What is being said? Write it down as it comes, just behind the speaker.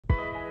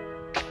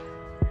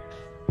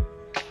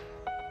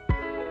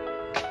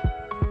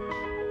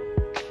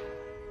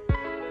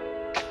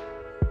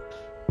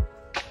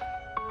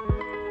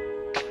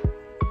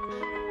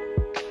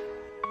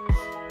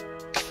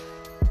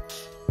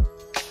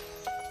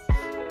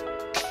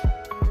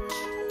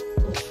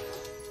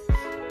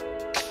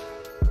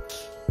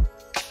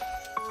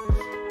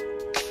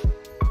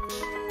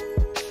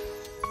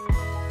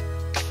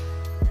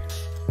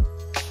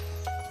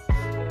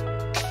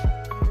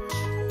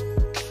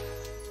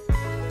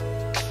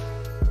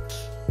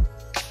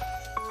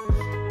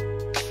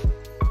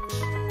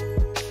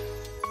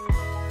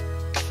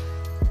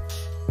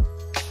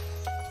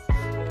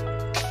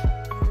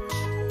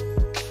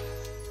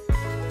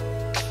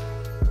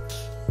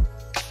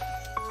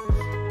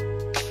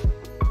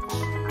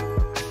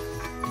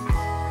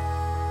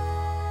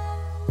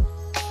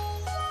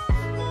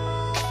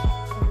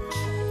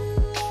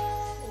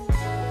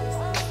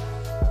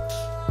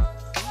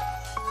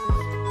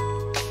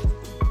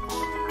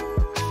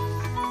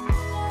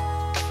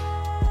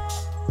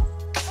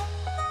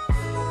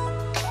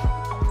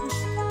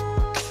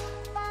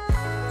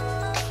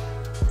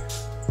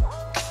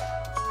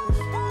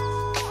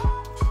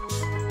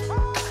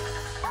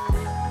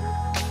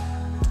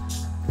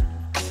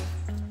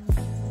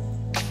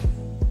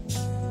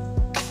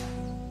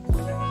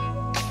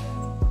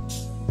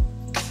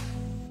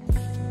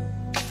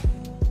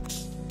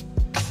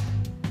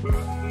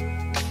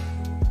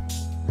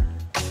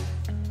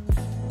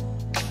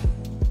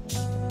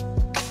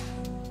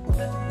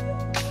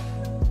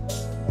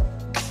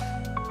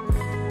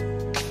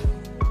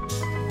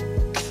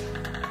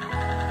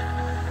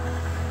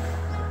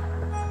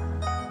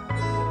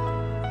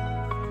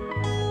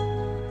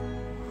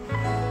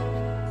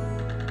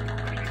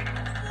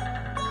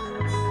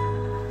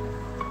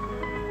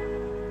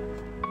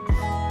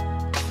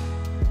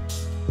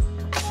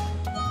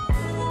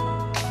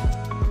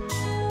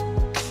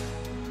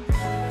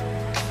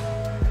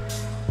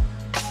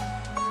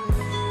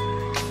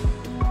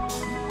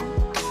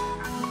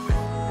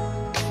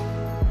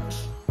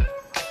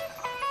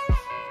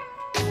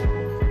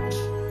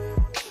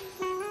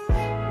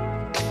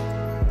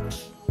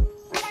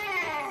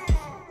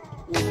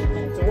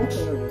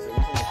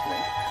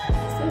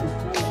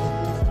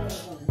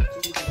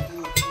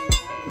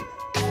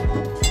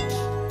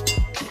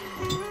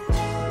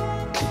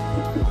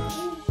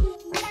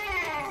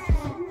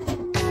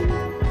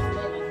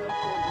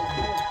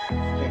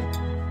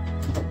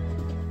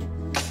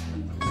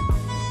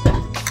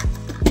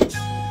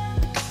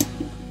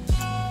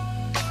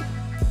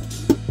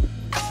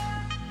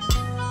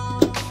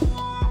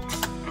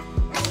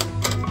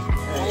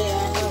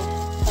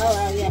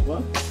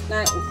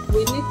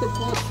to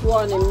put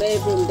one in my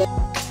room there.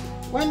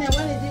 When is it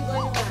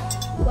going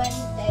back?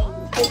 Wednesday.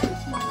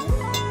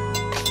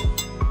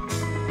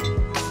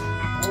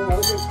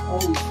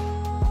 Oh.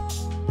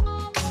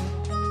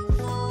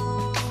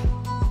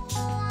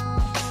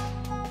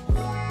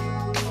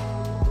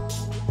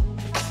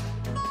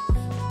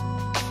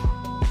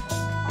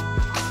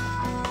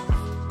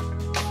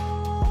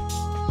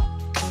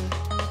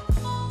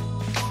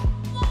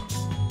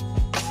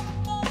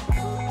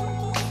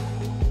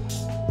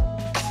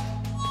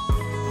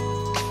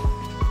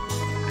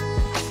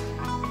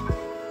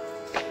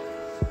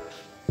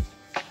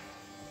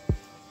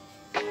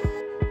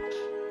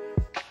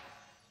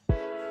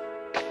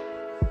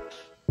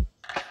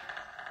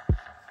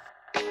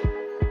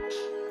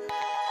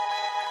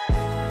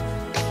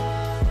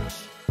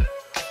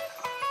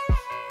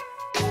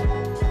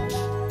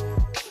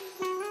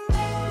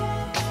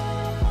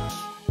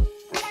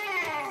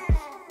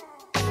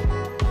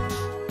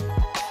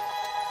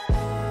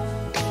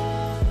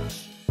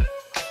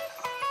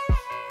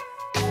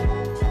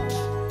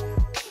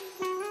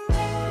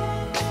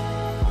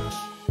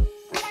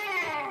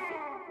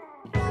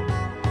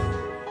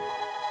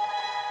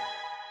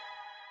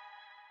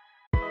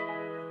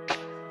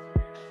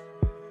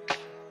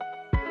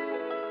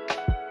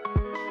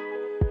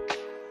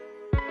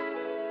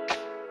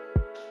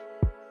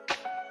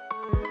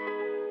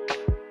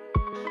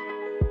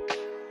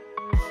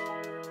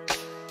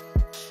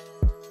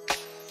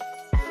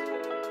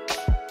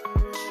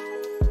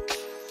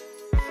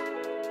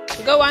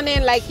 Go on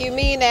in like you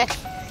mean it.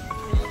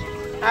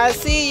 I'll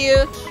see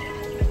you.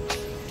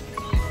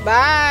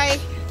 Bye.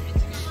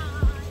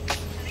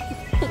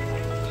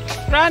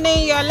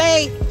 Running, you're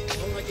late.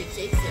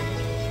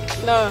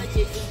 No.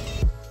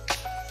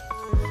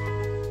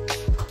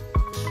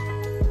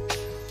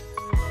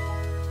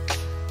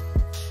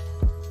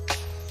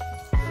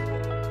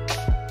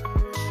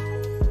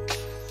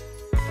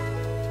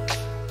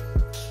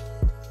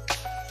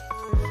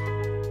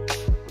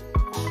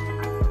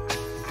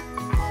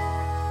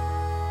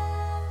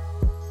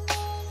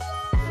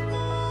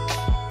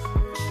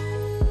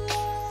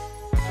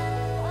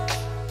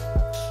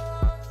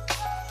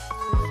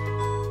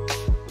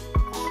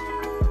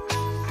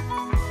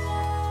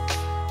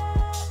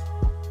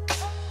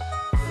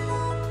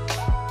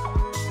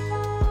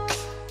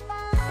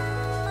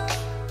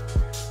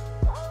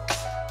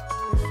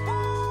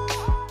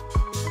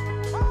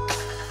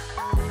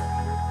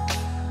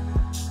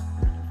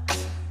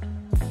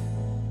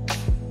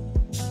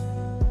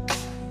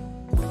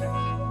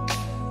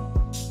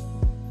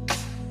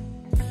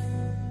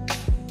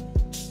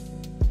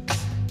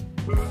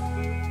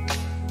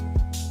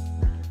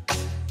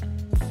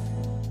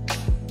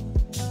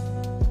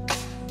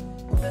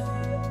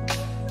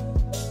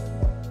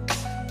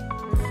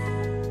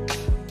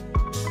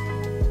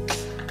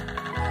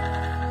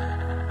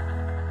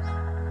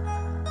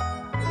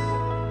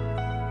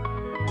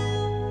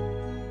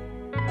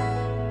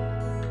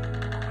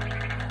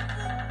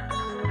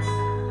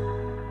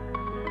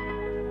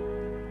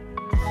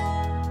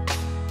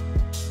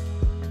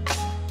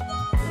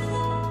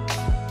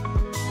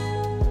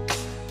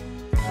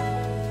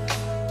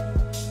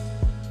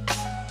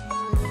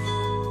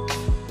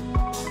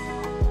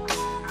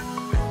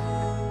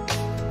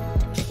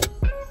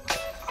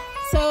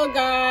 So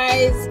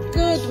guys,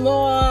 good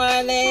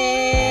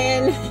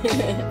morning.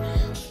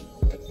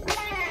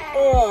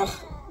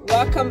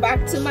 Welcome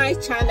back to my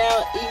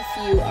channel. If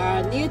you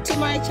are new to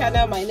my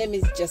channel, my name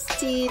is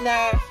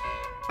Justina.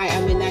 I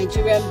am a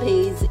Nigerian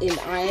based in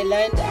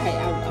Ireland. I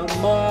am a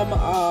mom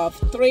of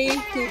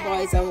two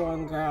boys and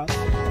 1 girl.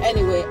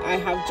 Anyway, I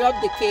have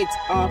dropped the kids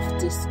off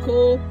to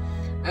school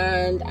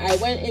and I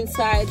went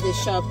inside the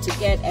shop to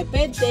get a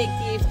birthday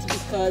gift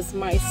because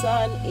my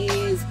son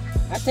is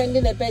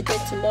attending a birthday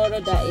tomorrow.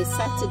 That is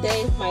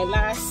Saturday. My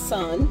last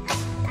son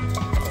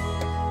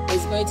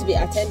is going to be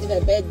attending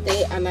a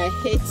birthday, and I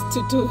hate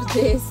to do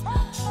this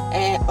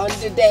on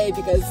the day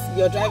because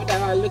you're driving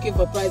around looking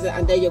for presents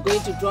and then you're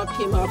going to drop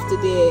him off to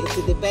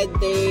the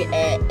birthday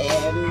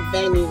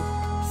venue.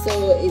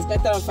 So it's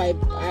better if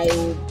I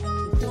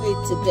do it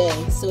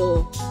today.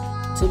 So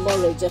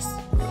tomorrow just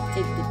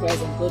take the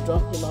present, go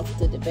drop him off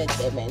to the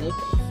birthday venue.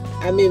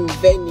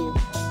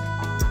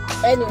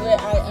 Anyway,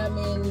 I am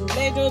in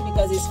Ledo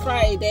because it's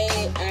Friday.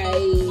 I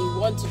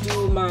want to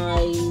do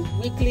my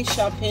weekly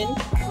shopping.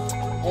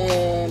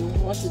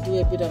 Want to do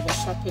a bit of a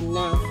shopping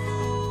now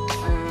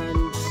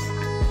and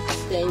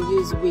then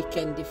use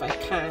weekend if I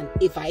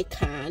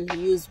can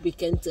use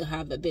weekend to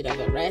have a bit of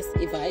a rest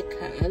if I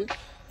can.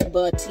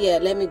 But yeah,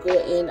 let me go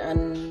in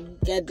and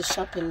get the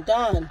shopping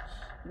done.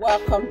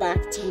 Welcome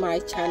back to my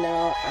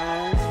channel,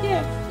 and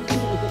yeah.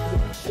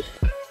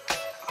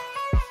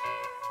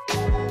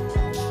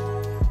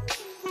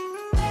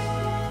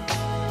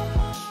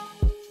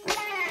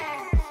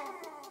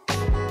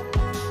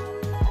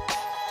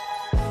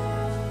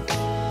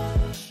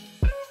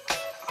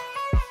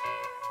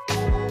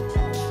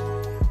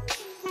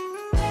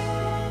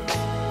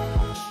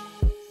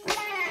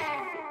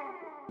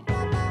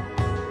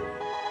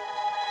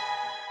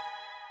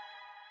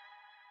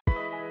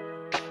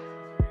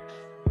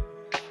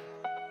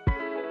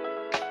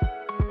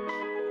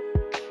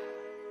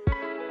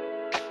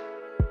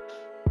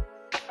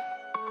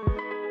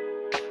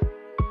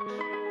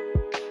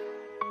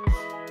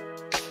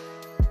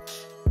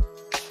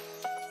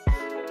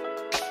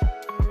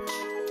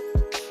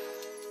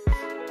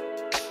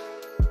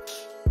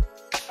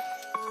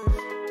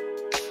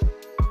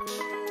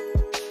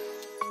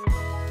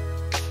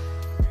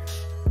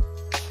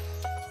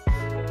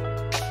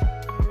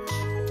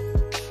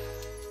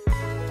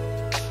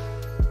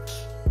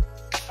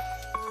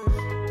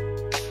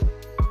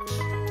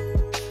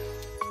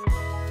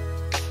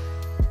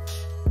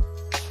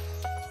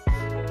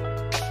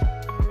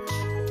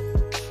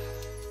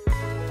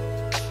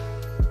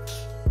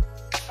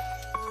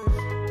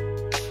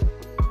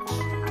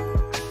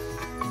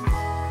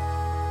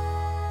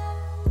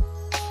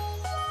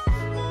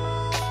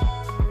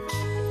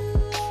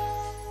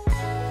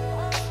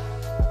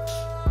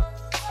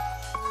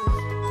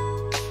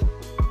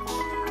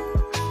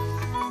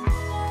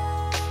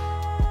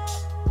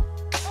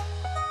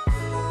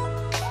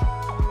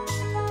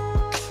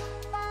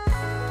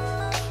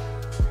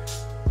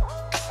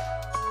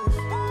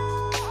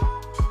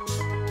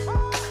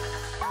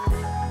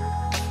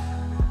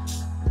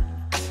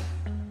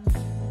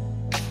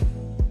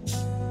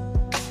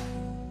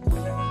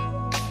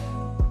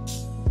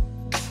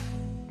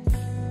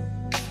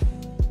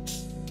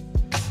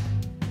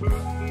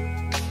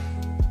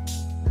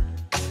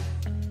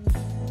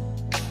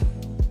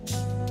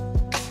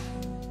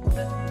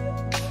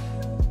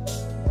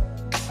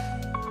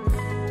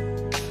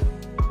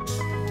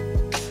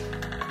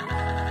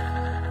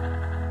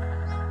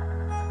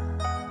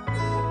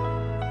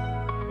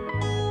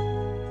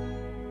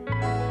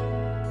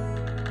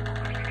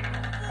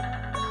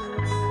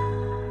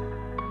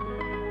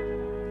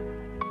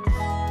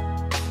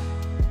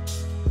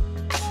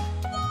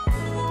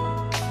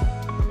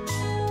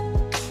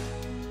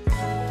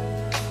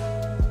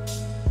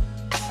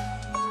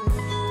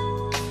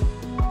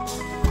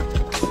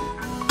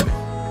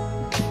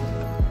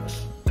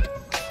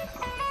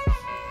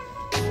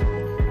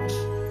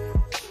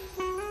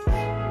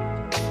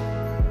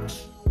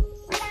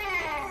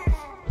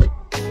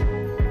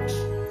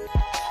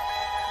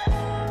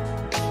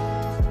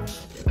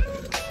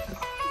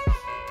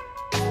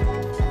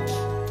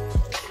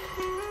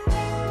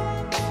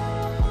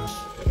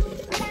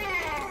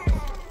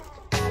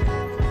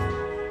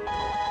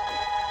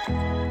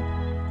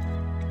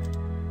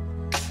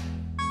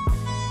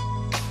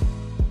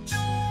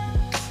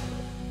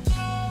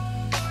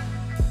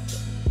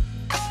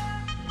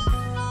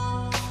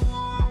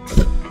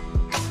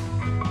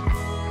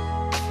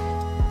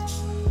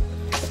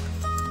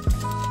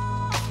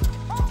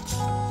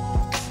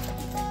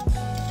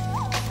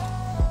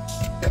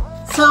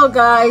 So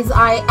guys,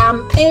 I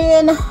am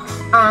in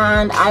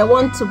and I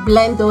want to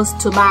blend those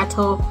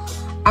tomato.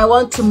 I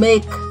want to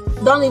make,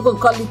 don't even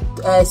call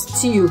it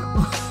stew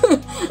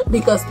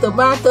because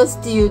tomato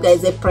stew,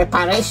 there's a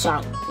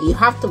preparation. You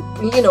have to,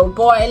 you know,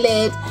 boil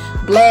it,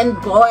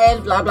 blend,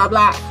 boil, blah blah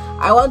blah.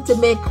 I want to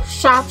make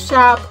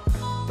sharp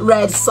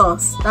red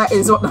sauce. That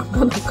is what I'm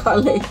gonna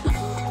call it,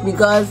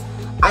 because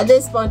at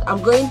this point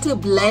I'm going to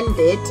blend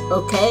it,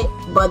 okay,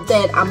 but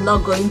then I'm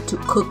not going to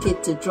cook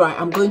it to dry.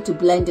 I'm going to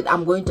blend it.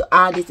 I'm going to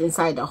add it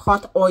inside the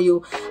hot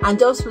oil and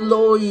just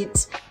lower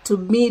it to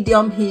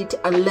medium heat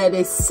and let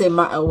it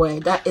simmer away.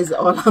 That is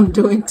all I'm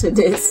doing to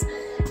this.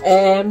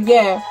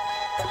 Yeah,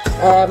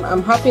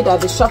 I'm happy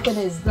that the shopping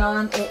is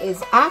done. It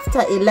is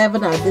after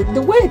 11.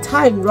 The way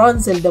time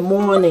runs in the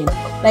morning,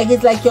 like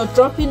it's like you're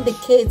dropping the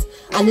kids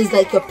and it's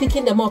like you're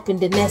picking them up in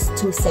the next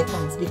 2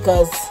 seconds,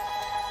 because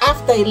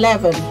after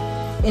 11,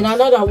 in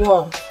another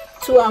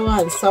 2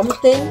 hours and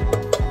something,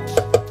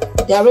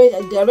 they're ready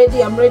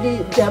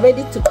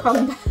to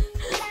come back.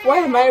 Why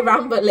am I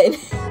rambling?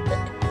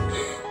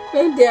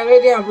 When they're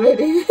ready, I'm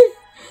ready.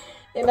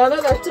 In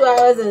another 2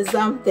 hours and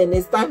something,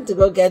 it's time to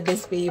go get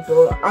these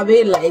people. I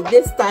mean, like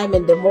this time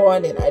in the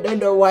morning, I don't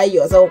know why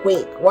you're so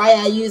quick. Why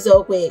are you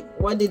so quick?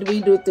 What did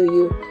we do to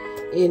you?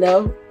 You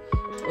know?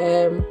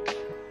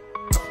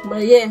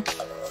 But yeah.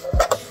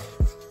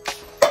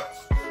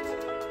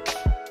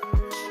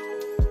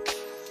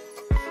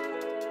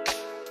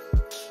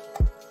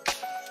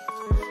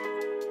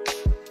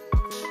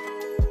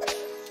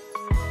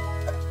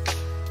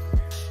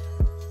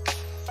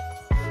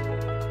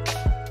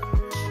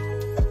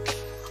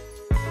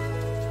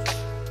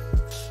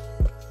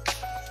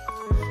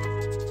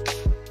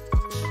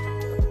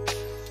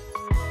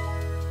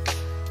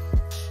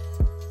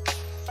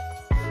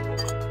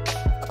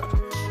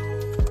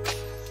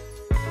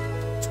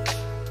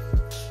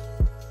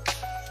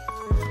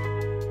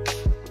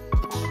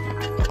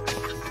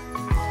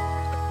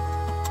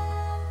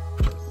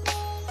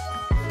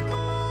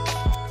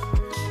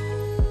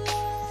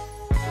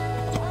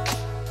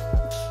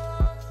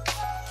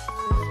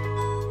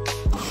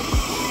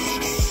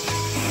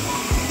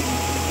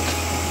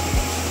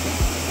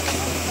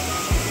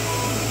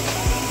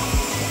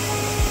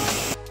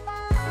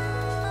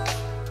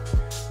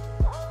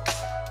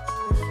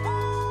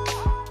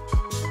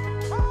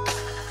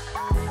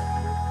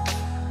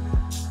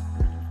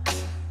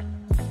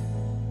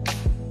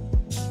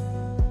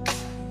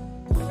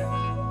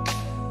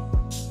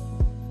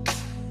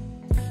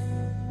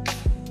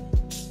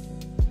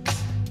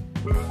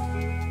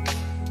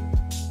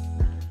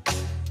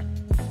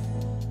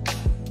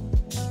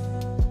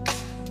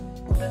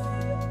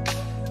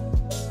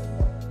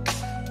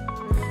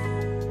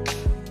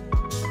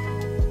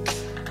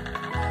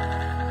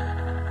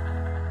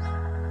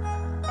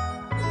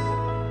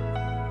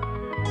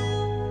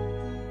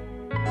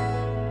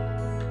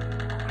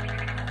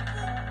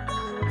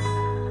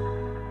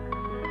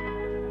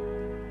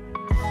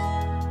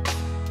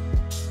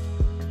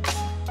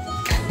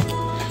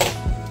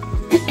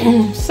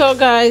 So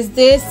guys,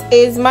 this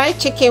is my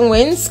chicken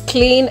wings,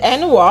 clean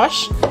and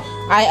wash.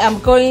 I am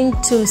going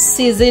to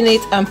season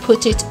it and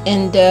put it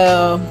in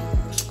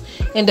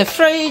the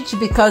fridge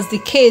because the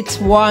kids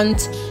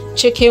want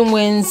chicken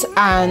wings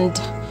and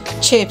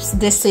chips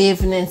this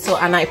evening. So,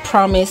 and I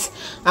promise,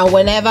 and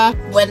whenever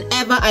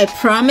I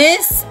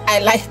promise, I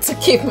like to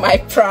keep my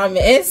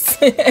promise.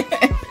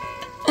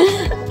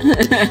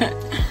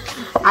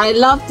 I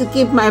love to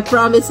keep my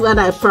promise when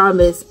I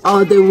promise,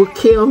 or they will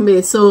kill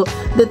me. So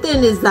the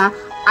thing is that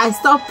I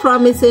stop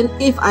promising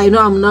if I know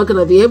I'm not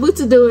gonna be able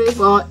to do it,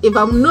 or if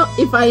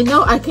I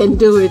know I can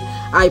do it,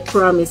 I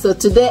promise. So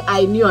today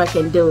I knew I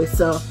can do it,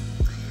 so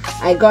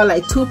I got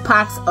like 2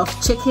 packs of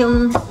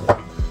chicken, 2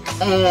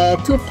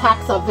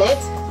 packs of it.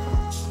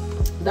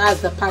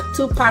 That's the pack,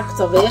 2 packs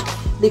of it,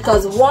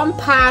 because 1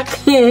 pack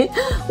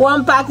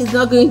one pack is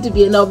not going to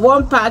be enough.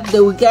 1 pack they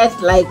will get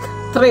like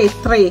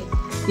 3,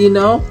 you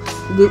know.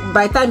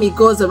 By the time it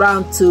goes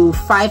around to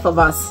 5 of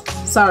us,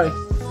 sorry,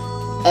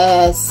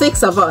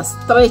 6 of us,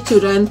 3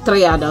 children,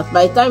 3 adults.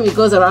 By the time it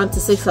goes around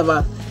to 6 of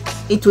us,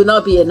 it will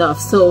not be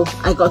enough. So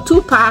I got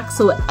 2 packs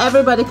so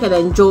everybody can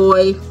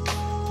enjoy,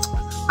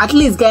 at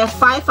least get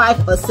 5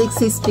 or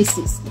 6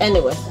 pieces.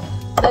 Anyway,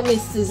 let me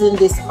season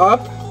this up.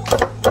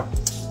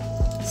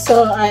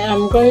 So I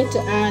am going to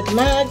add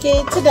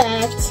Maggi to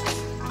that.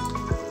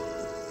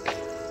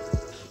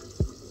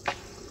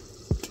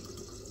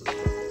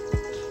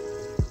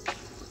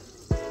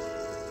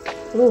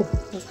 Ooh,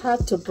 it's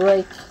hard to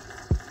break.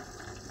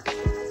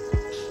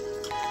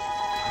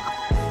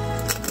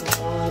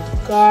 Add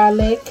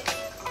garlic.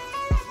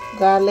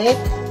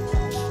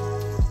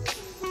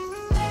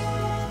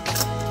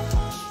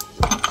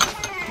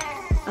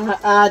 I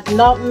add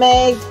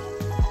nutmeg.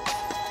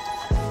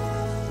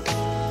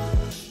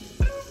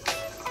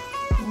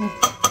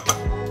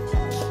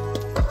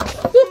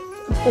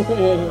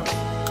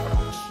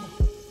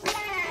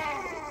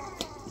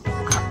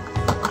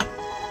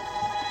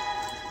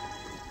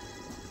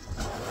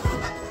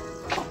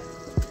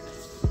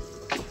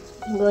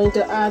 I'm going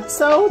to add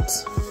salt.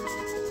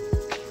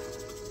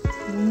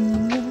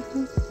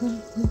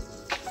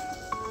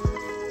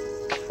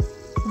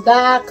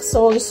 dark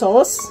soy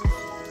sauce.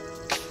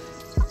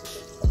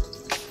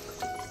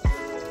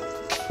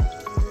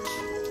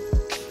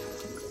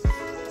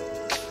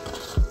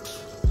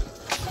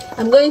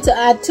 I'm going to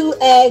add 2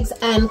 eggs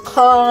and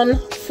corn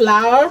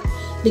flour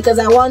because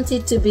I want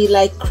it to be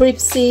like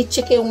crispy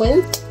chicken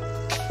wings.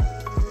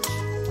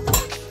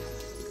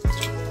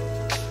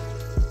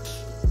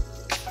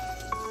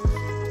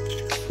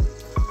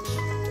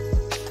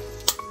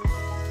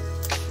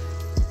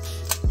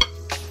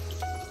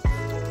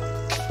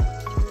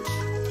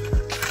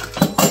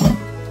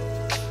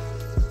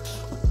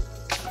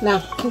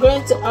 Now I'm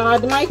going to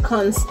add my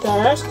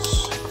cornstarch,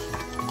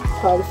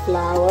 corn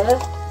flour,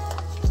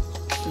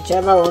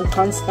 whichever one,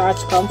 cornstarch,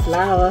 corn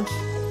flour,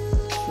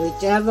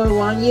 whichever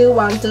one you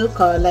want to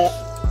call it.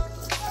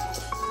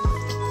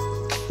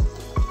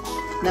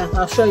 Now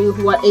I'll show you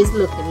what it's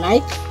looking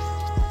like.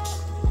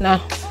 Now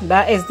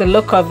that is the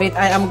look of it.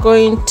 I am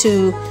going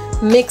to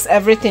mix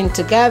everything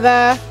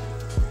together.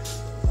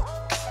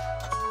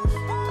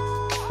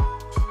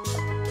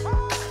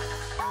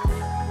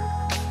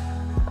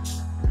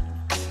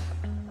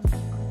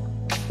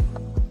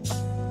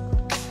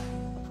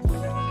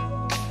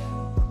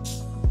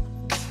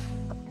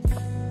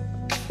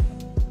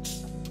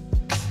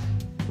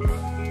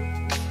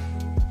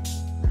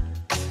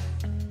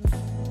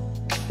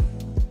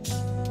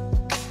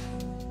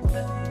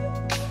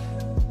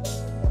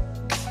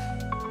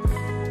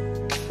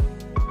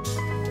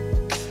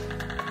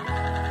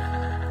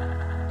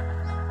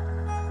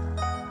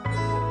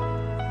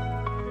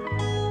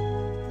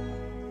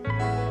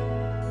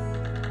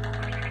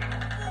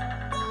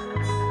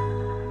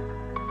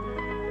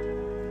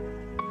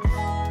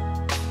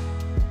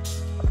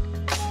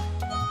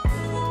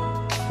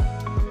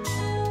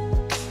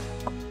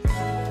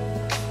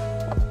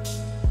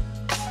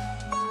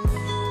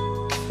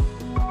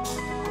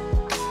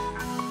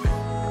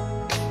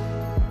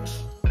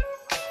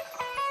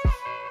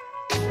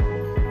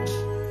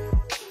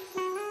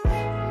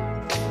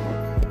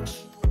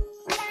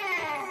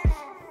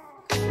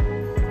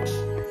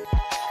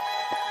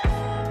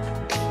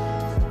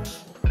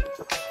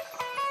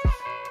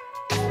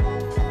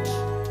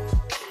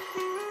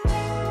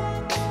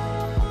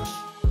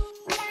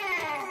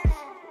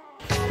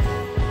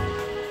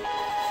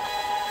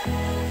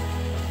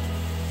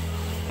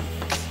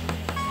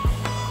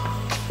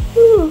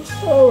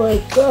 Oh my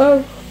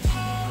god.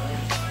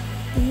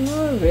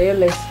 No,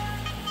 really.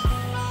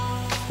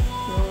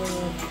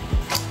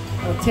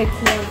 I'll take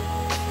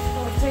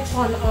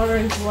one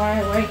orange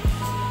while I wait.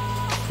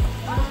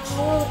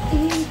 I'll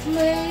eat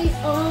my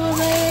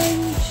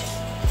orange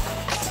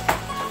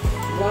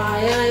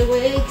while I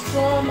wait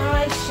for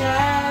my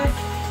chef.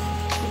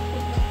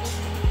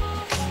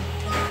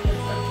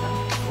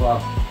 Wow.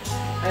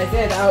 I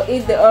said I'll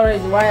eat the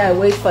orange while I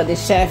wait for the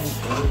chef.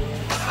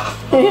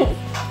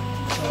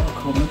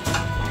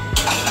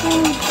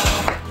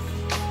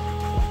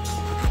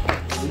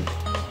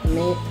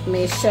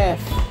 Me chef.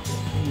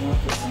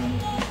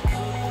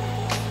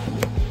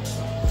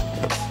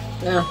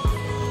 Now,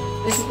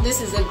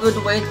 this is a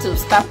good way to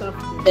start off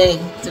the day,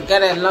 to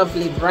get a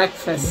lovely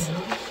breakfast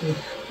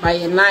by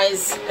a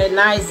nice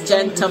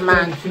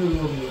gentleman.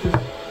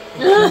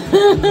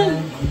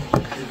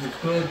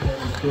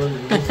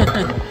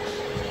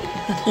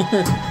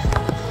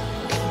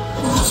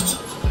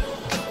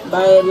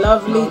 By a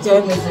lovely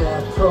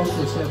gentleman.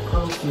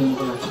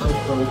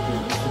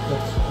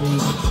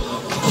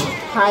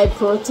 High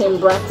protein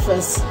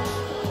breakfast.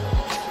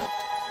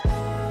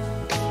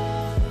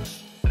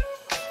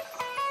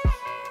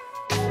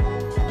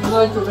 I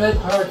like the red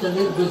part a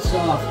little bit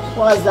soft.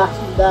 What's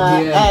that?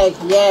 The egg?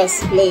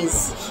 Yes,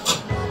 please.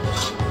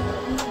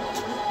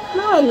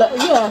 No,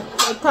 yeah,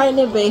 a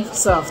tiny bit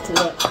soft.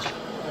 Yeah.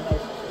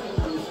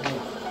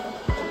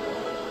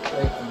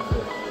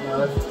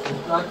 Now, the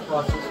black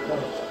part is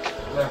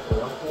left,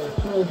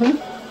 okay?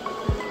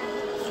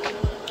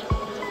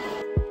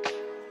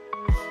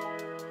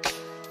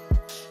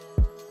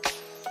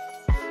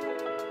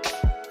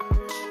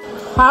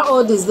 How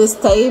old is this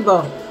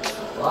table?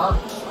 What?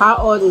 How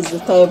old is the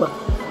table?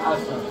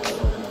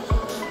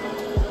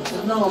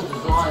 There's no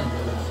design.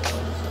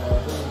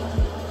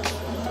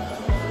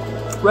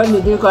 When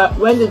did you got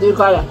it?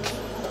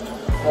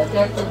 I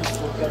get them to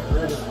get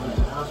rid of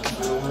them. Ask them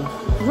to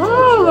remove.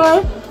 Oh,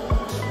 right.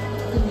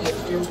 Give me a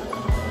few.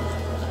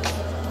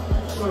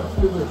 Got a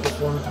few with the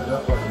one for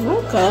that one.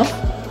 Okay.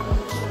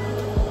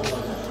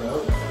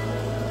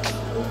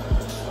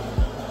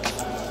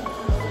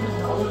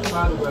 I wouldn't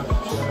matter about the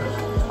chairs.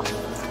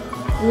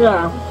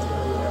 Yeah.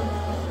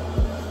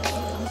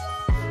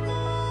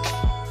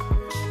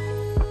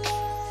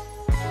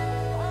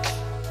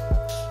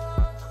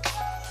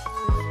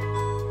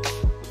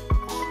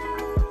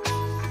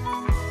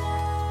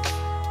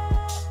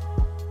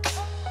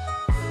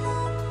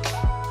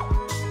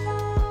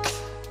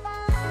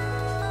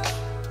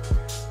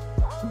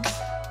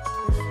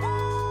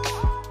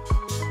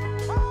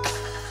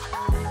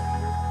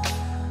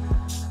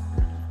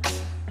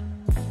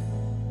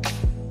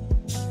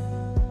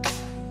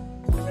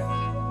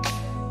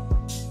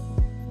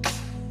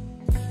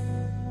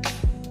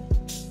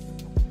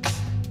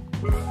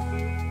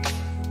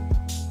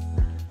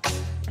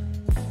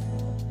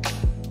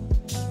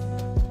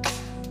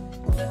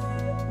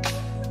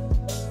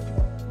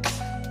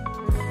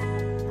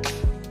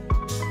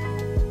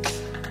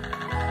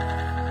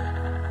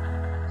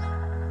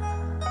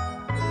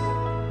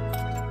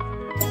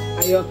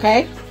 Are you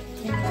okay?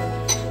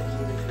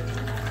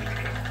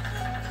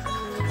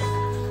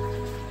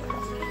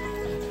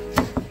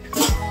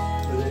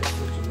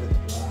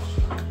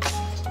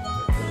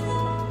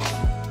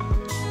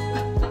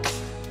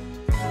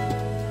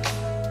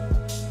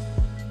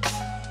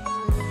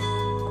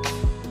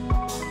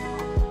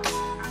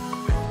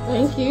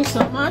 Thank you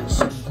so much.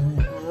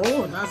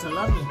 Oh, that's a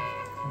lovely.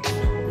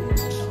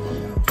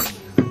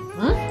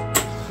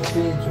 The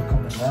beans are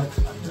coming out.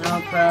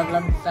 No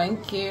problem.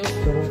 Thank you.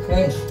 Is that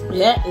okay?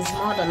 Yeah, it's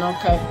more than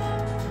okay.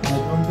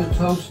 Like on the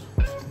toast?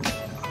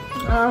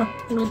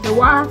 With the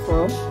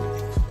waffle,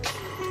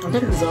 I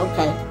think it's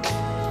okay.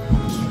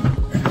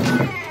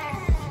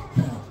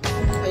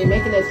 Are you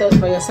making a toast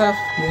for yourself?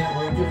 Yeah,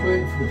 well, I'm just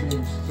waiting for the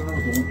beans to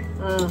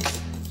thaw.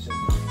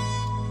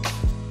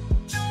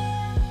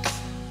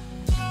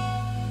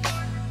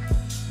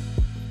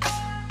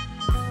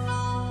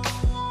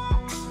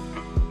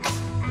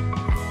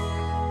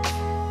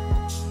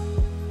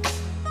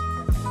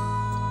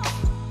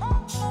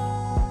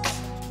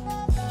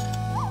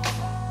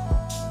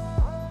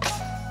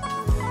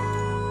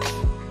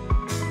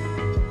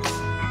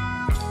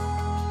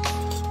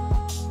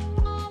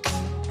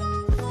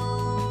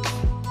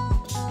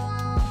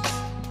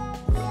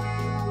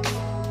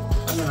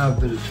 I'm gonna have a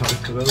bit of toast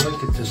because I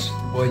like it to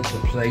wipe the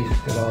plate,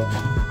 get all.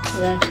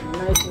 Yeah,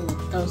 nice and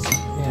toast.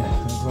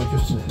 Yeah, well,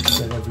 just to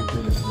get every bit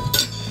of it.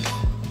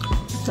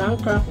 Thank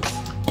you.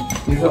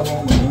 You don't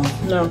want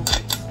one? No.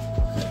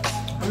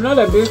 I'm not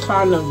a big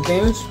fan of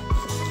beans.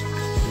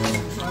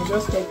 Yeah. I'll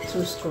just take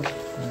 2 scoops.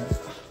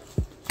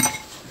 Yeah.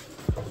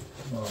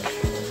 Oh,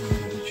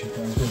 I'll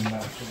give them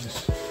after this.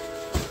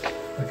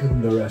 I'll give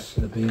them the rest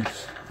of the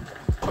beans.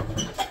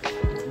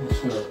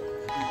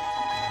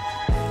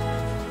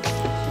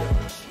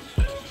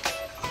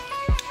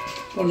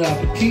 Bon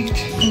appetit.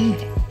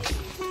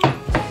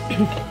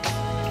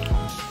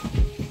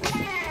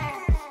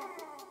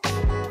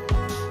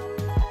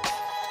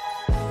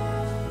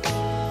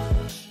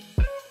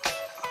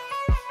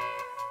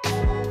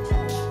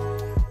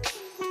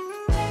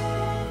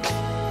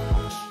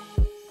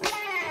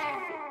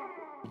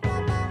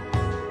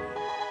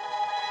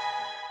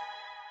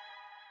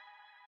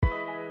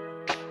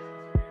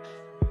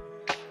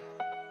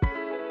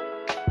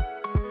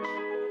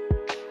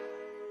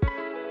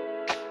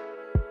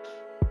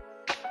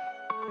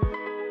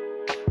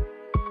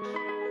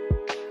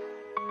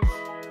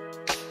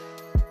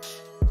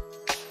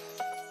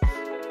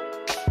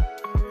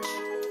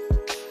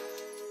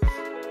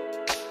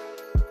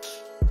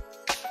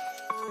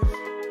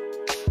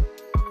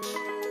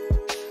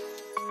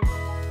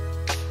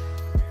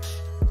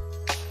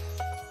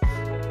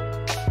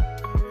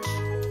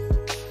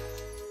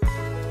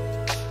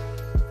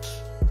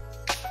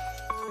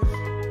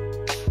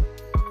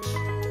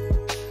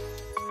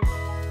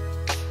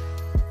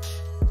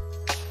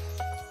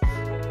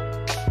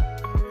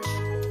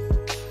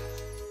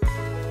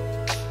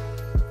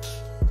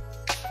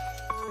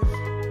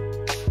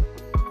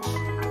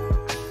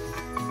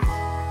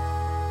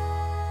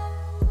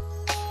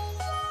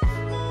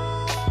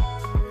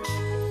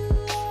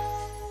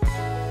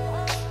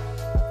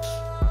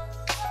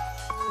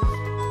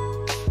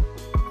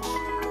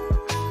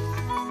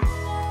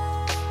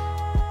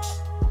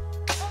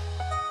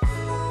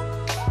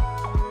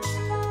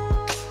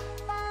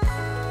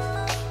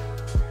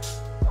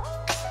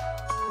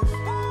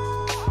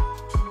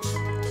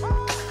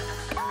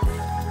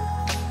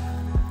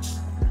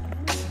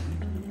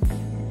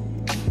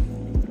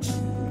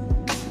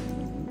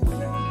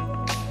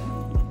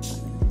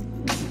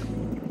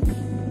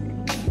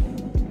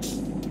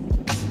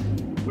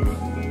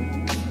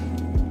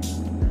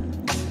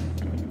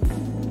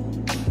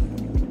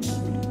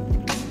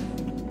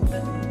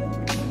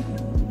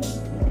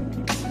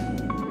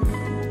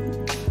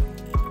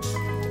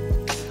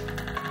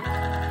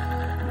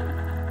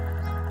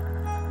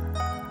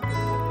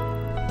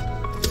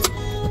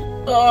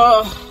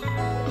 Oh.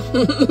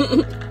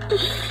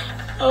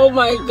 Oh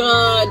my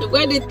God,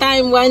 where the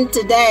time went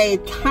today.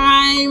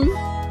 Time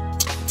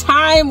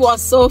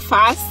was so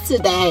fast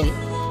today,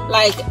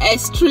 like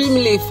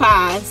extremely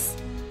fast.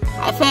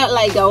 I felt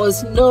like there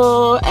was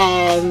no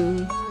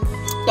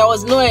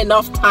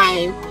enough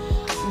time,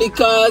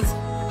 because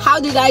how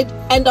did I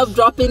end up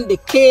dropping the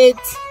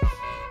kids,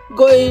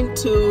 going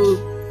to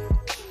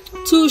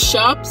 2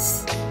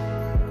 shops,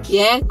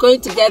 yeah, going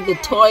to get the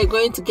toy,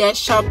 going to get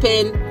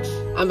shopping,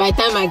 and by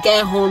the time I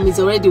get home it's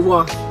already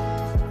what,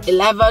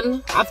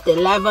 11, after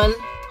 11.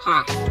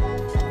 Ha,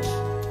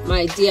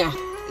 my dear,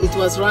 it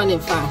was running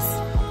fast.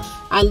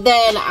 And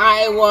then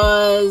I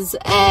was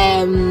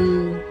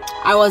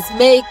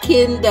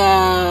making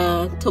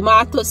the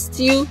tomato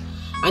stew,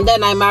 and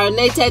then I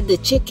marinated the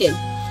chicken.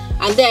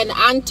 And then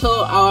Anto,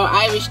 our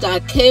Irish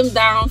dad, came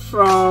down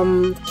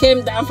from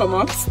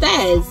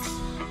upstairs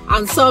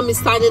and saw me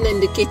standing in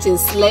the kitchen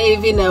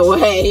slaving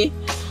away,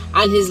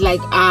 and he's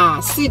like,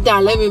 sit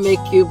down, let me make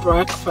you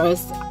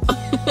breakfast.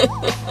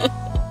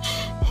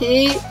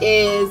 He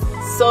is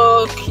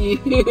so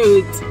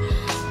cute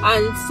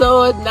and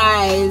so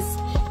nice.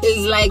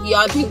 It's like you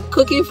have been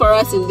cooking for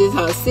us in this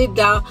house. Sit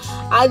down.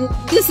 And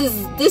this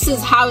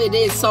is how it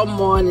is some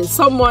morning.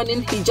 Some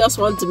morning he just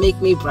wants to make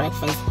me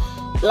breakfast.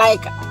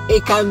 Like,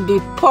 it can be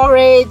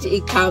porridge,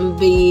 it can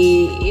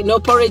be, you know,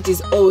 porridge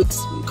is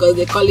oats because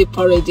they call it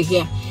porridge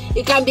here.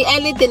 It can be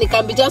anything. It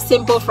can be just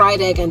simple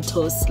fried egg and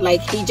toast.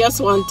 Like, he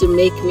just wants to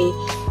make me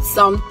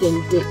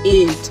something to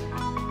eat.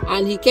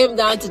 And he came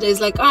down today. He's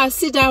like,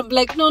 sit down. I'm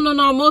like, no,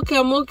 I'm okay.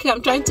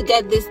 I'm trying to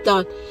get this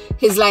done.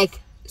 He's like,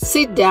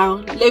 sit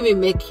down. Let me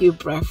make you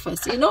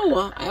breakfast. You know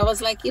what? I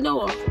was like, you know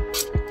what?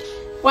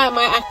 Why am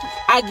I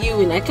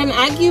arguing? I can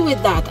argue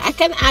with that. I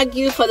can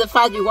argue for the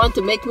fact you want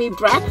to make me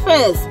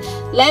breakfast.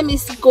 Let me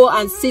go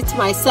and sit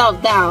myself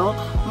down,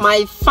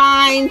 my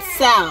fine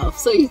self,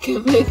 so you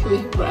can make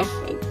me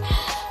breakfast.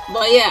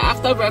 But yeah,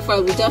 after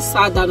breakfast, we just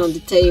sat down on the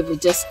table,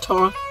 just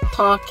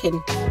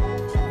talking,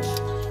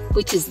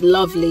 which is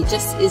lovely.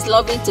 It's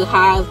lovely to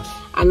have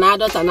an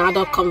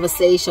adult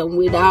conversation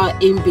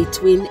without in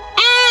between,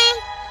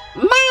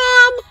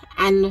 mom,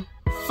 and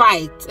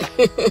fight.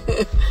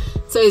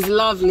 So it's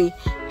lovely.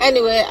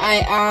 Anyway,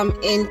 I am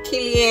in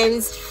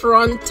Killian's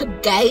front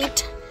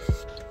gate.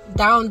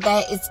 Down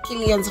there is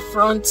Killian's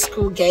front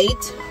school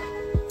gate.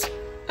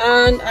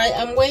 And I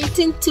am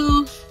waiting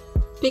to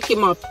pick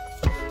him up.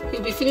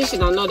 He'll be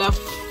finishing another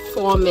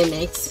 4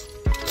 minutes.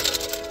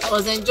 I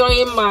was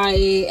enjoying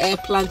my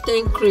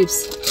plantain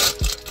crisps.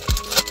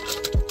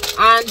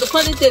 And the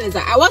funny thing is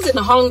that I wasn't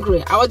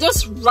hungry. I was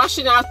just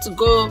rushing out to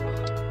go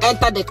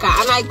enter the car,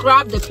 and I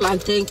grabbed the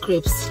plantain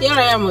crisps. Here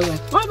I am, I was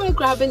like, why am I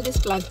grabbing this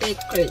plantain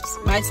crisps?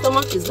 My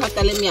stomach is not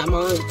telling me I'm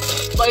hungry.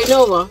 But you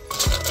know what?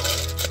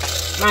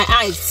 My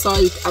eyes saw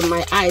it and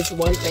my eyes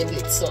wanted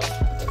it. So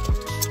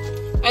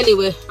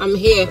anyway, I'm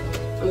here.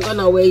 I'm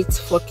gonna wait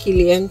for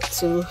Killian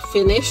to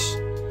finish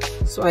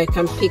so I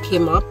can pick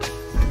him up.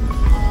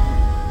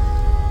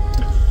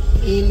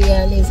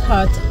 Killian is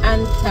hot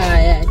and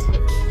tired.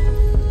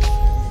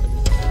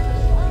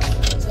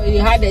 So you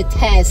had a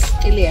test,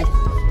 Killian?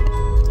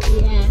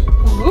 Yeah.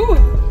 Ooh,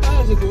 that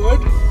was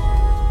good.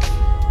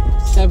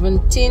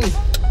 17.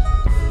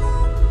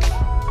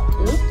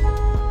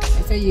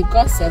 I said you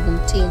got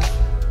 17.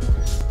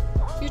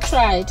 You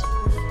tried,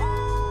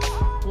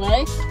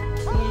 right?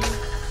 Yeah.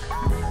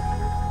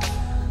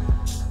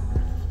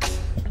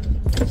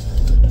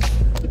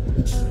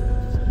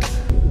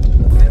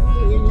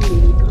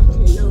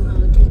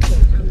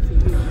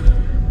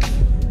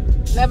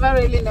 Never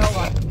really know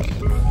what?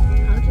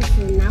 How to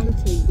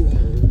pronounce his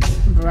name.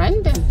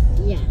 Brandon.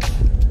 Yeah.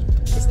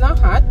 It's not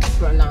hard to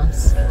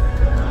pronounce.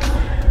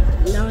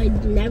 No, I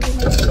never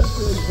listened to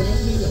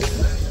Brandon or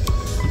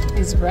Brandon.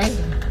 It's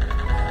Brandon.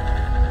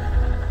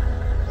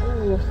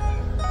 Oh.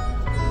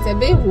 It's a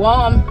bit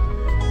warm.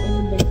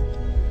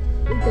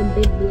 It's a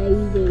bit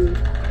blazing.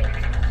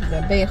 It's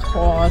a bit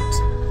hot.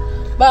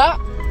 But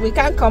we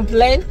can't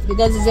complain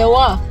because it's a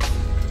war.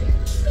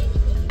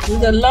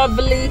 It's a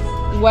lovely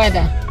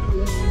weather.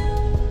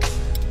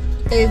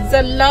 It's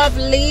a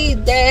lovely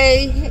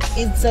day.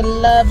 It's a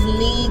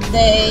lovely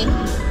day.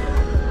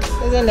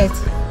 Isn't it?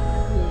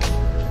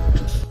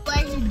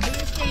 Why did you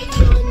say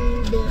on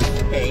the...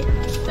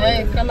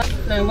 Hey, come on.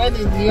 Now, where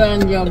did you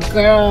and your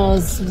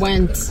girls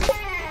went?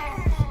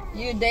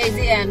 You,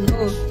 Daisy, and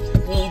who?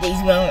 Me,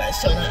 Daisy,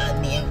 Shona,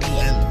 and me, and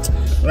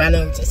we ran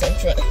over to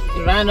Central.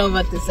 You ran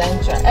over to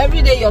Central.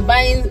 Every day you're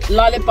buying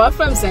lollipop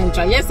from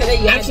Central. Yesterday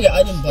you Actually,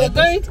 I didn't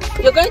buy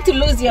you're going to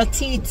lose your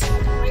teeth.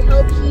 I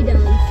hope he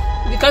does.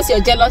 Because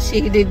you're jealous,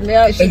 she did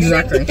not.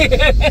 Exactly.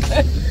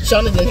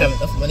 Shauna didn't have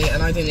enough money,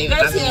 and I didn't even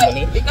have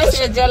any money. Because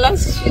you're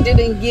jealous, she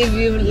didn't give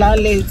you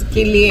lollies,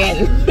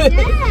 Killian. Yeah,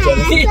 so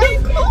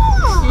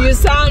cool. You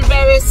sound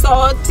very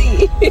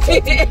salty.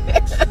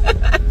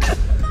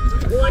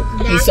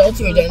 He's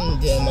saltier than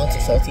the amount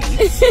of salty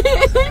he eats.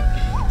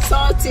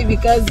 Salty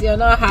because you're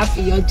not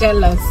happy, you're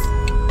jealous.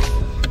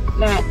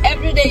 Now,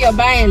 every day you're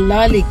buying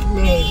lolly,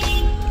 man.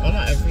 Oh,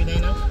 not every day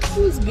now.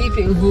 Who's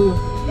beeping who?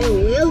 It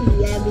will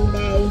be every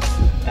day.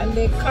 And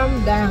they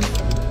come down.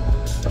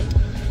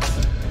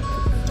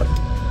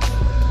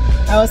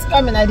 I was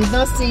coming, I did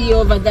not see you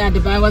over there,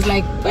 but I was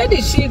like, where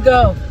did she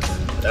go?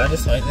 I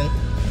just hiding.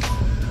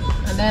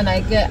 And then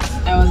I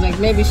was like,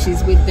 maybe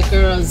she's with the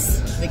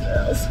girls. The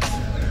girls.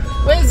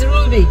 Where's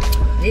Ruby?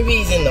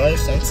 Ruby's in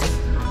Irish dancing.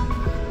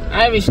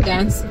 Irish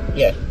dancing?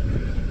 Yeah.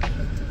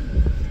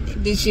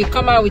 Did she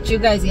come out with you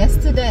guys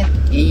yesterday?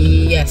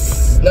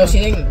 Yes. No, she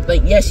didn't.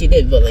 Like, yes, she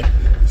did, but like,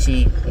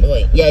 she.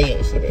 Wait. Yeah,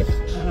 she did.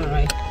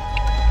 Alright.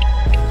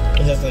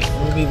 It's just like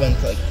Ruby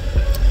went like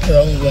her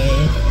own way,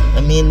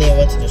 and me and they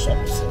went to the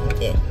shop. So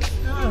yeah.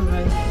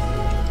 Alright.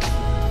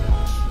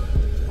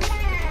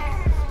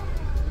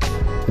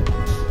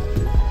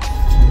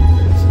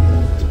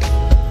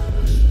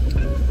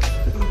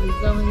 Are we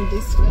going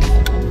this way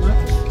or not?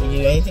 Did you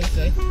do anything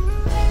today?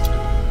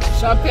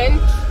 Shopping.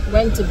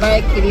 Went to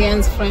buy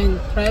Killian's friend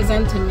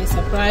present to me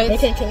surprise. What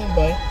can you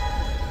buy?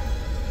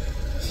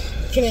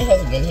 Killian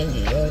has $100,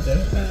 isn't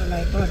it? Well,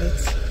 I bought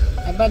it.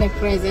 I bought a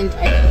present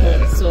I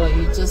could, so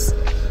you just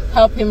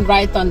help him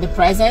write on the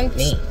present?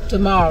 Me?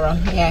 Tomorrow,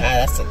 yeah.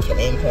 That's a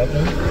killing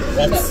problem.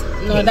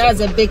 That's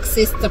a big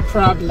sister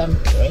problem.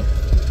 Right?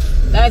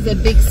 That's a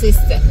big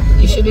sister.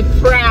 You should be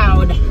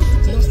proud.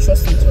 You don't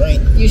trust me to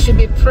write. You should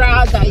be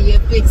proud that you're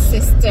a big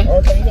sister.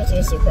 Or can you go to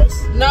Mr. Price?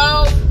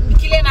 No,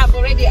 Killian have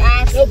already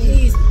asked no,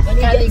 please.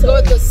 can he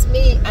go to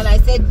Smith? And I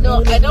said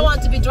no, I don't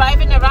want to be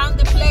driving around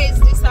the place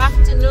this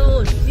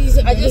afternoon. Please,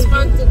 I just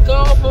want to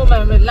go home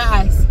and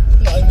relax.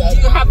 No, do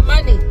you have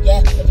money?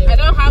 Yeah, I do. I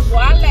don't have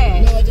wallet.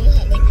 No, I don't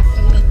have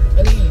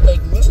I need like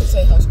brush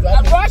inside house.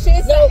 A brush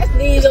is no,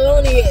 please,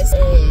 only yes.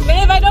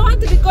 Babe, I don't want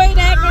to be going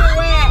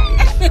everywhere.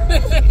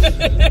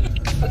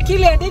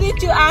 Killian,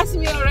 didn't you ask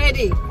me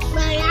already? But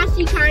I asked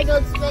you, can I go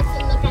to Smith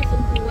and look at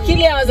some toys?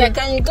 Killian was like,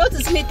 can you go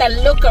to Smith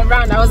and look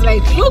around? I was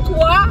like, look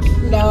what?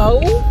 No.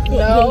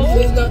 We'll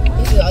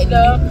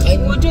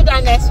do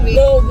that next week.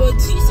 No, but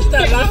you said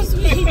that last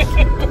week.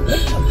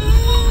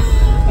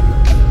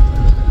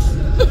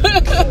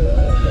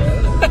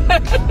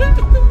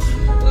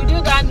 We'll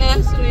do that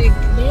next week.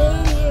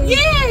 No.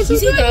 Yes, you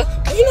said that.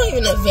 You're not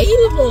even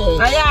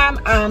available. I am.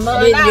 I'm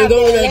not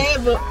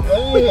available.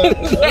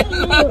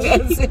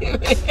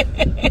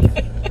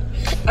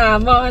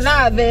 I'm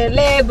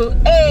unavailable.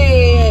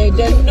 Hey,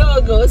 just no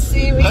go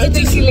see me.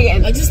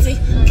 Killian. I just think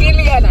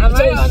Killian, am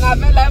I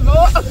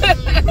unavailable?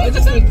 I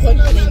just need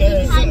punching in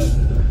there.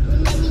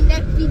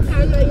 Next week,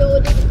 time I go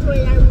to the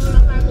toy, I want to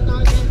find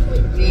 $5 for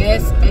you.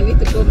 Yes, I need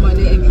to put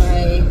money in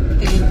my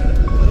thing.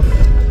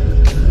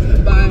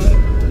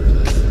 Bye.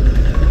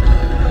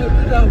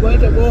 I'm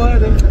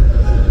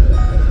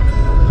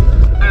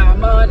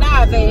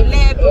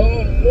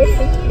unavailable.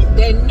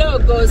 They no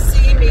go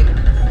see me.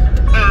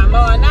 I'm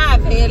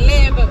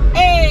unavailable.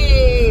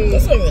 Hey!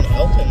 That's not even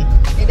helping.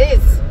 It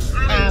is.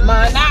 I'm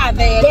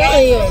unavailable.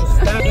 Are you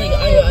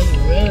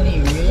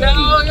really?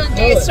 No,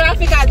 there's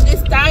traffic at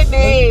this time,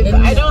 babe.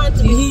 I don't want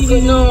to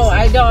be. No,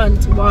 I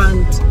don't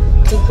want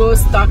to go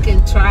stuck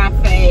in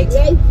traffic.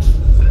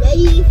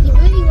 Maybe if you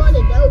really want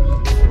to go,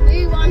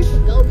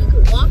 we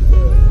could walk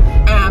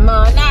there. I'm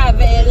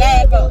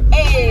unavailable.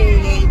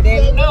 Hey,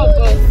 they no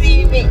go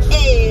see me.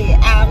 Hey,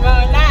 I'm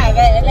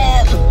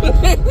unavailable.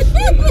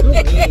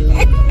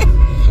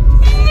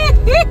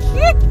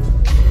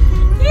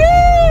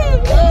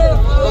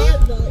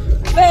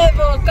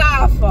 Baby,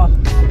 careful.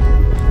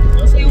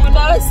 You will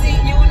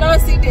not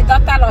see the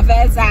daughter of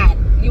Ezan.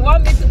 You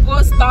want me to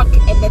go stuck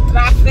in the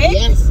traffic?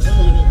 Yes. I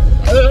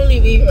will only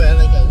be for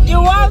like a week.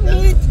 You want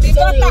me, the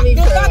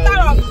daughter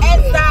of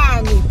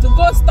Ezan, to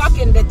go stuck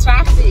in the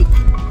traffic?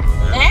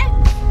 Eh?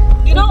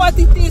 You know what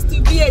it is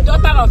to be a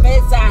daughter of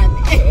Ezan?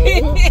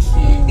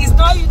 It's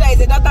not you that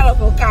is a daughter of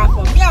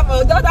Okafor. Me, I'm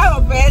a daughter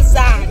of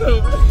Ezan.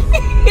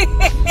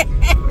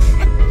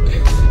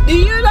 Do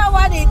you know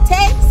what it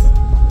takes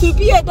to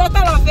be a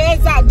daughter of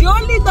Ezan? The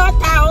only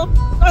daughter,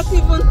 not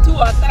even 2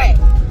 or 3.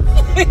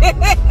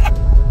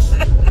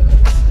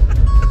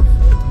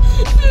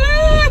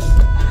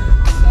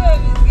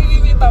 He's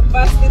giving me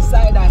bombastic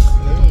side eye.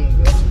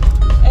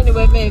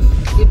 Anyway, babe,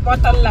 the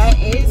bottom line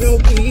is. No,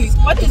 please.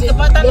 What is the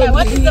bottom line?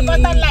 What is the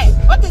bottom line?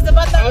 What is the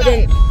bottom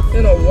line?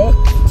 Then I'll walk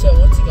to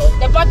what to go.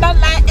 The bottom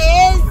line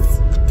is.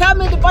 Tell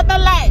me the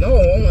bottom line. No,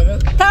 oh my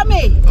God. Tell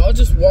me. I'll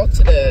just walk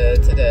to the.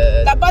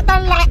 The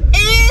bottom line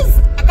is.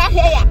 I can't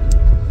hear ya.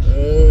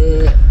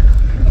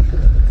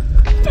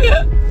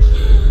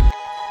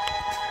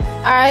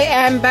 I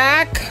am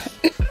back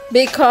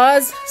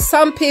because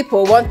some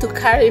people want to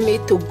carry me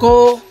to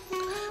go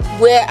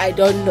where I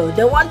don't know.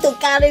 They want to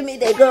carry me,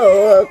 they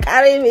go.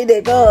 Carry me,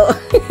 they go.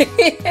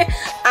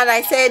 And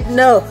I said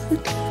no.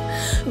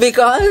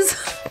 Because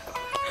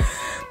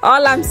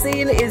all I'm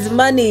seeing is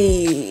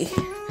money.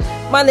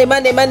 Money,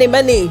 money, money,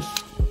 money.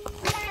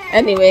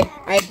 Anyway,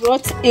 I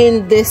brought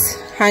in this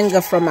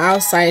hanger from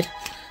outside.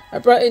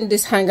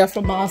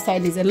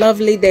 It's a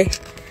lovely day.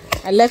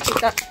 I left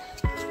it up.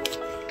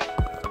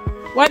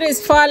 What is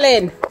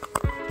falling?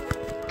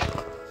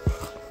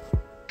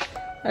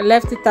 I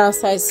left it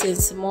outside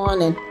since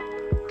morning.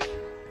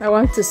 I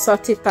want to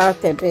sort it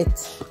out a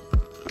bit.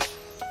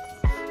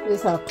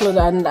 These are clothes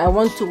and I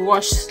want to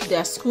wash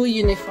their school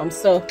uniform.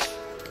 So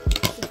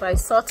if I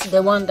sort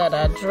the one that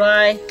are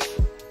dry,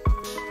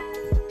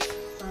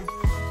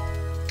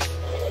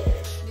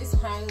 this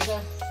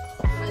hanger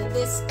and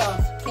this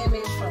stuff came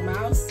in from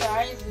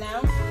outside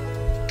now.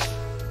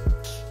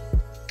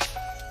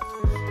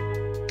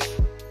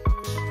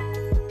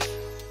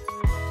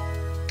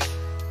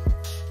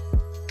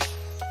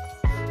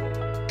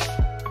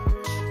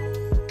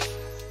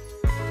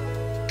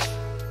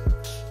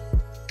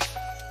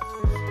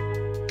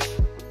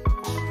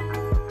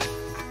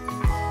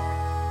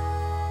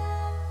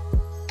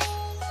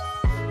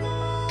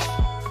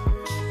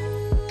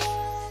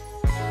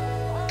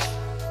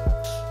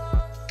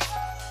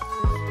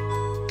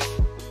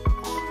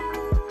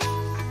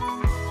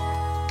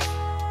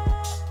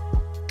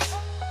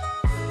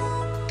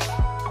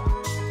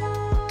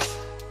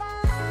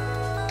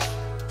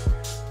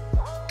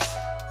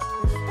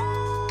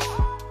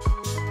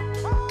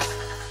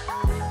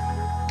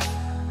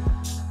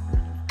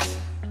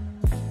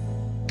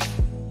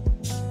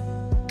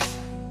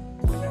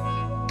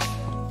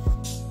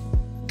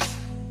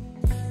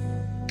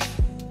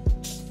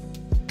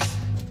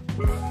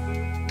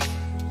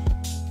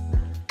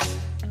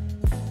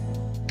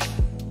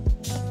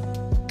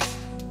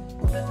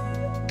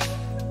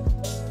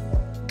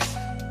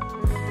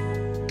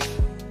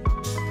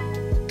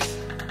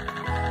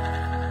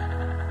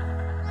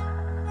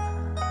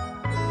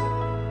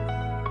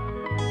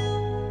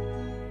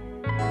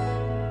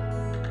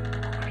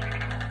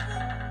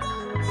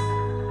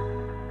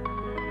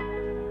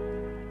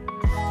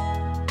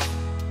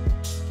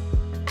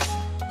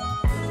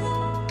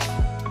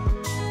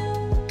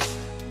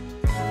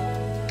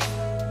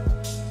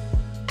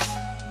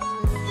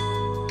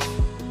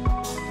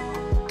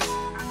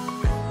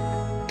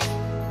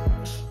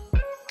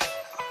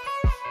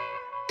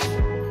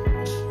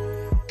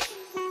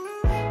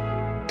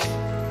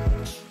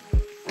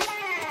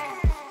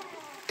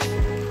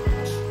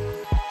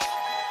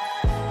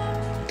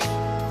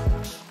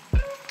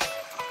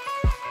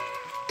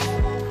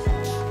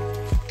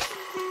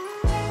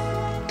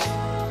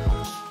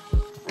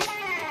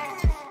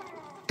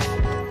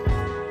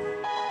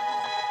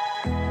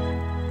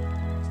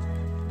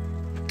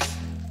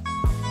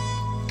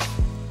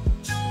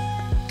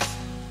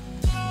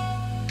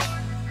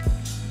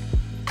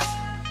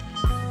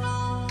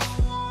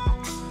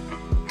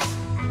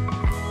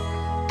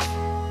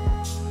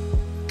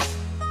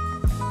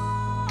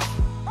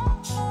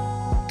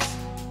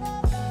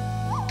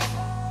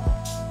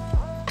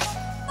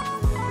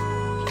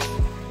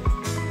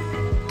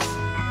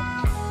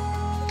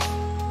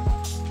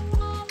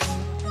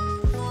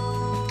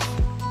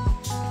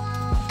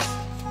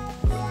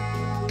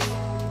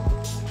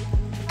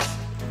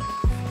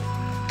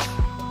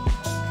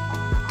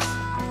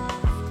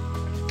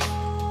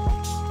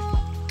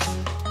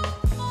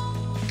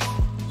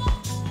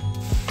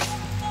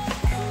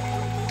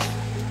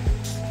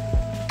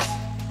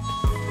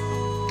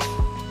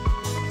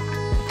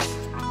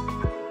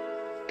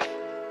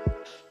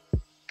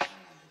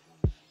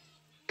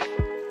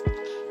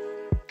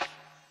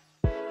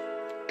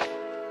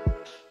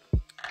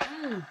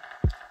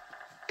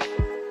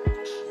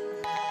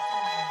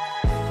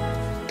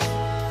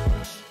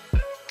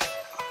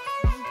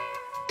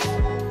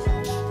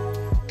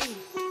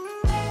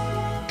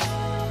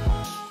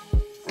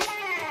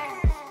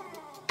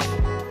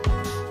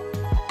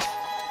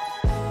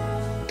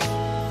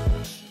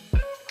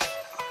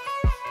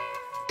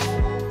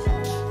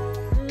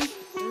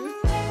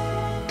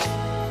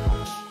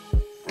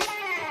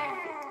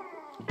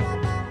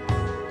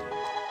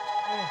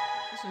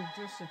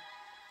 juicy.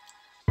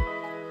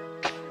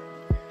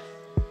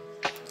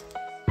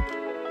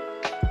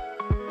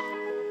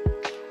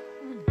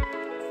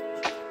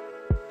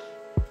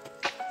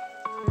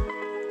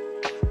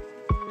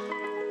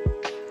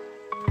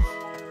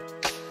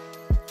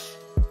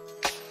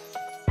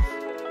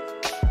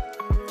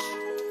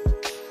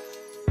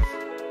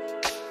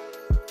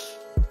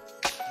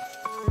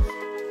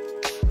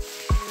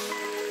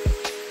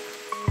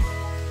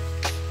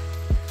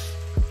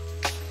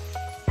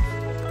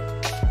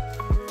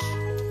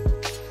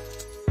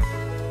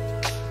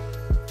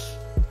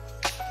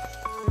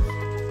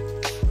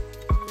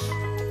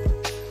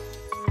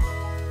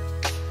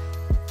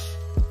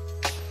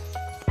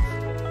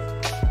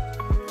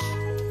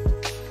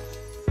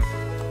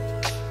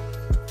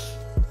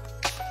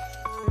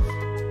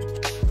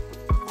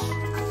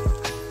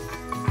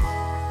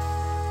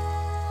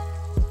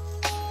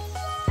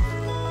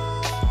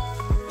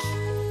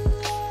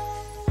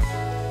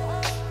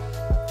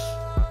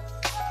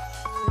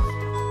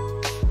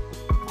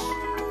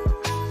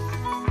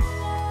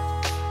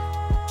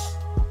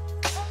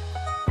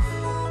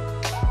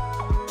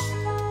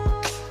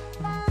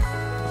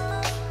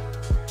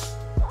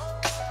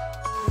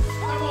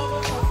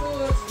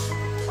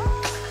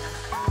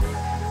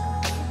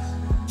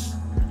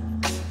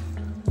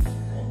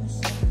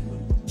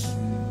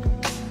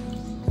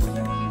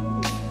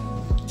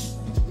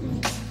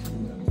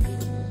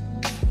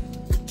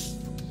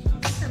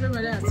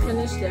 Everybody has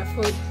finished their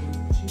food.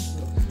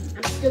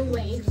 I'm still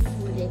waiting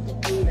for it to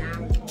cool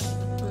down.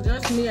 So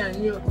just me and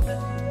you.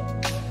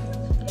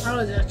 How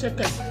was your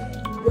chicken?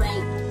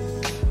 Great.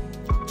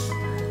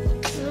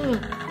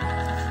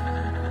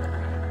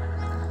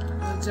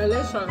 It's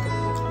delicious.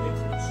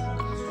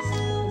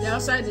 The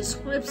outside is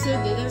crispy,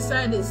 the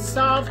inside is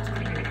soft.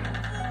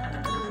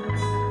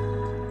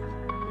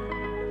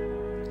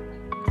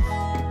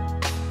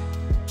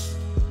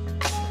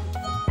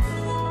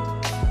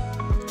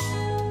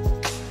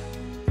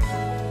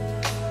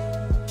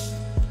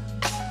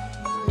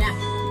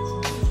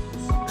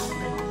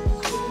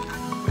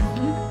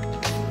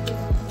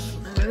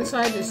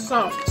 Inside is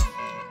soft.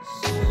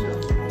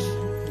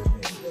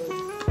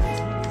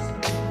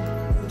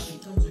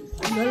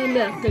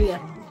 Very clear.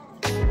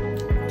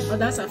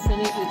 Others are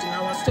finished eating.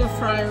 I was still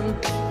frying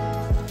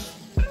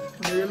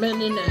the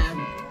remaining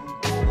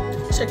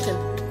chicken,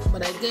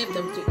 but I gave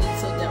them to eat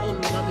so their own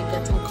will not be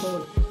getting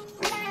cold.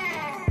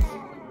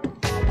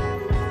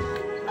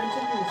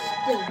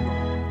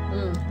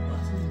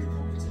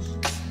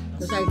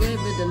 Because I gave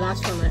it the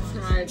last one I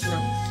fried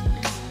now.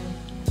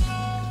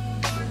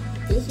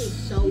 This is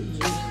so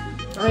juicy.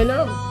 I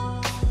know.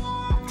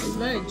 It's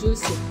very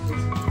juicy.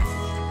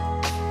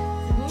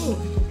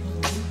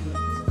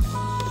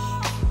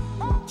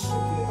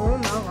 Oh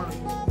my God.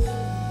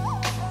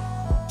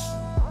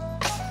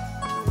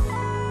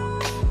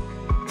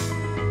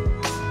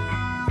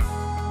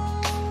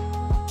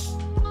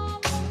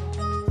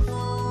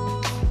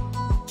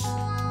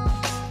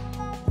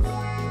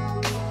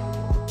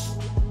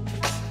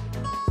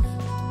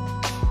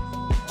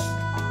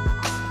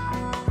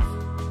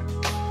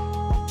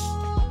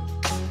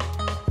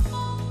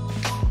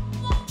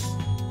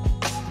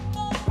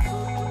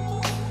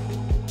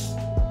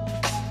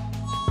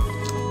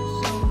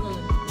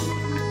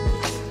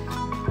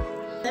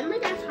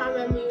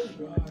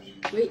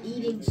 We're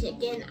eating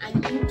chicken and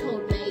you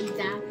told me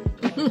that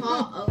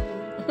part of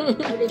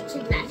the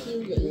chicken that he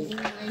was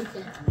eating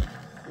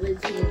was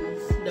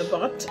his. The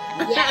butt?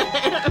 Yeah.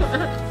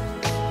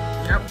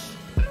 Yep.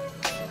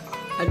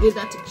 I did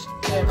that to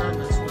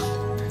Kevin as well.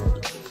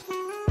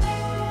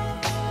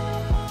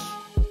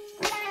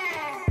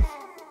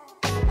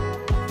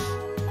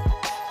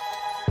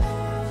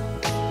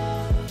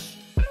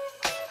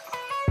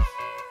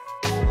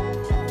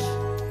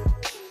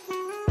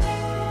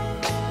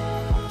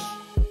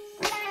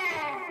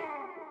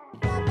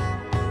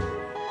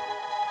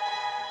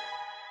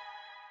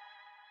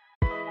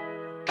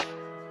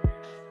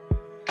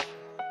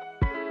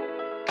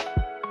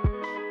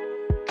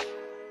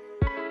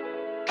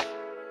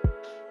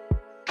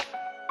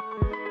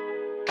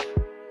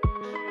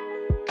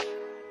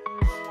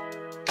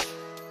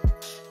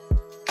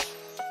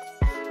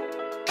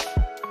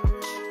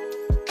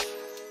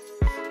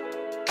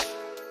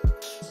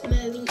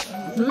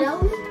 You know,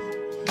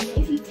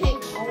 if you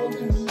take all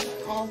the meat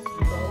off the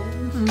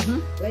bones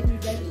when you're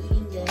done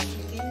eating the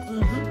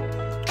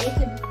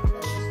chicken,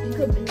 you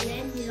could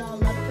blend it all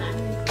up and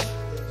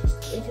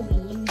it could be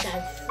used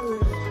as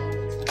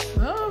fertilizer.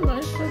 Oh,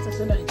 right. That's a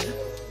good idea.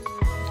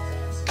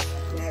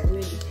 That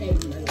really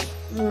tastes nice.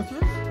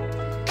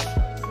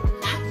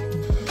 That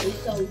is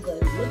so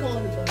good. Look at all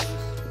the bones.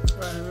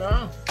 I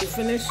know. You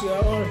finished your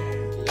own.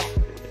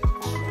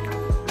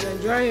 You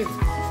enjoy it.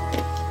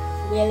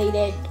 Really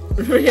did.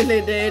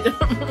 Really did.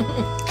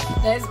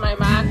 There's my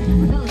man.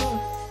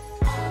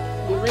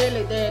 You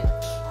really did.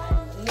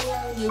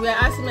 You were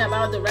asking me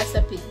about the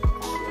recipe.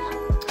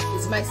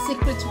 It's my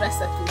secret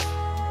recipe.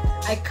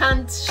 I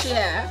can't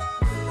share.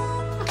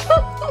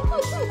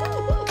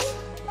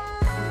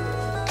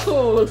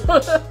 Cool.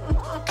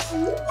 No,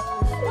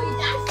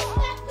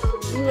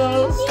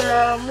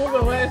 sir, move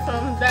away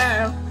from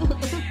there.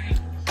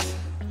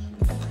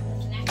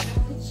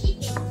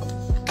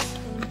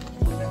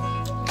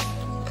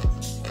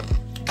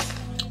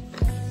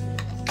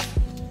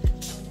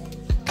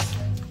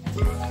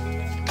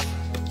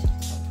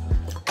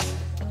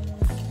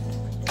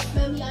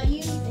 Mommy, I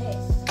use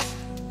this.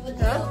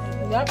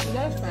 Yep,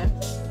 that's fine.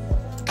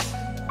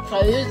 So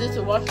use it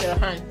to wash your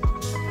hands.